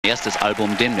Erstes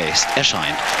Album demnächst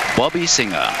erscheint. Bobby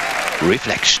Singer,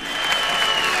 Reflection.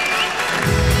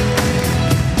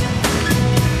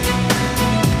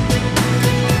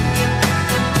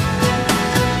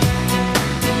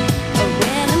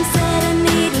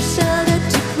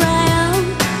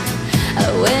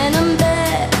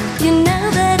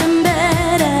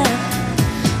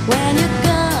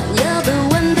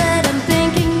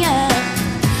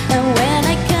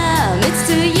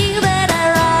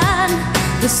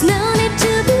 There's no need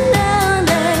to be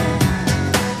lonely.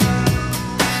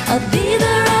 I'll be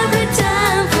there every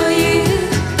time for you.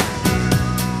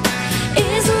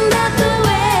 Isn't that the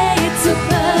way it's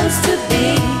supposed to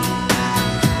be?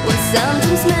 Well,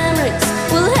 sometimes memories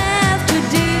will have to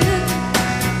do.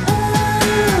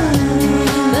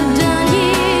 But don't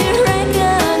you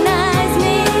recognize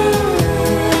me?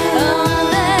 Oh,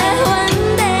 one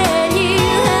day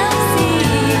you'll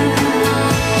see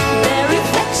the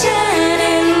reflection.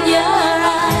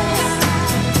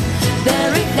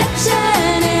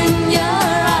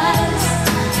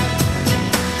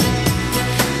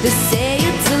 They say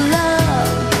it's a long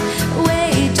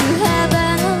way to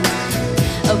heaven,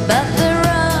 but they're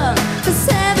wrong, 'cause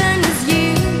heaven is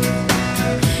you.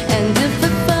 And if we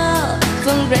fall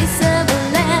from grace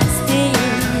everlasting,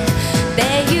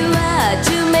 there you are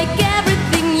to make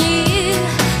everything new.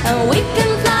 And we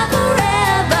can fly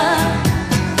forever.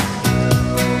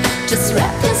 Just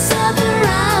wrap yourself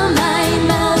around my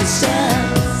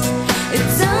emotions.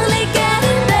 It's only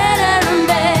getting better and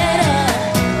better.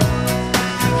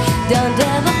 Don't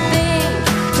ever think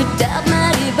to doubt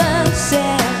my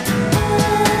devotion.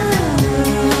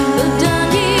 But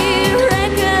don't you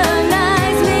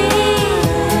recognize me?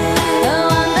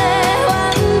 One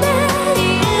day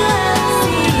you'll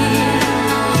see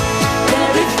the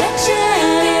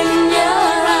reflection in your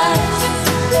eyes.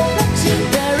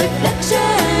 The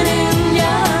reflection in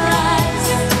your eyes.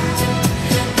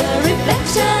 The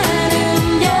reflection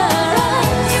in your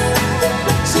eyes. The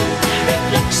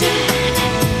reflection.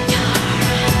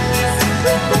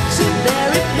 The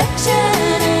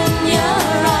reflection in your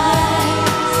eyes.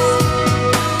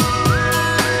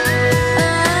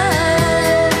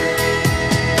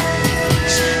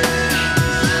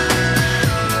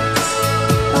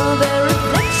 Oh, the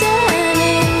reflection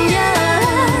in your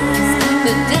eyes.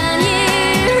 But then you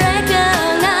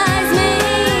recognize me.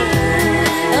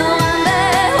 One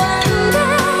day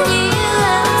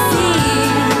you'll see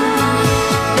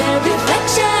the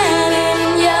reflection in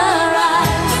your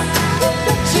eyes.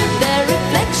 The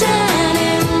reflection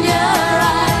in your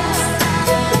eyes.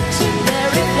 The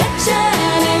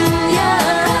reflection in your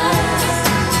eyes.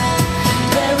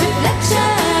 The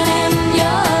reflection in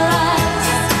your eyes.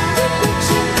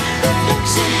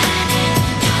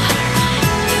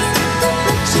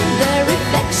 The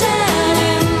reflection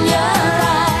in your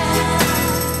eyes.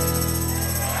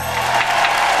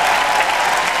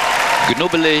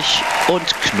 Knubbelig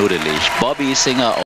und knuddelig. Bobby Singer.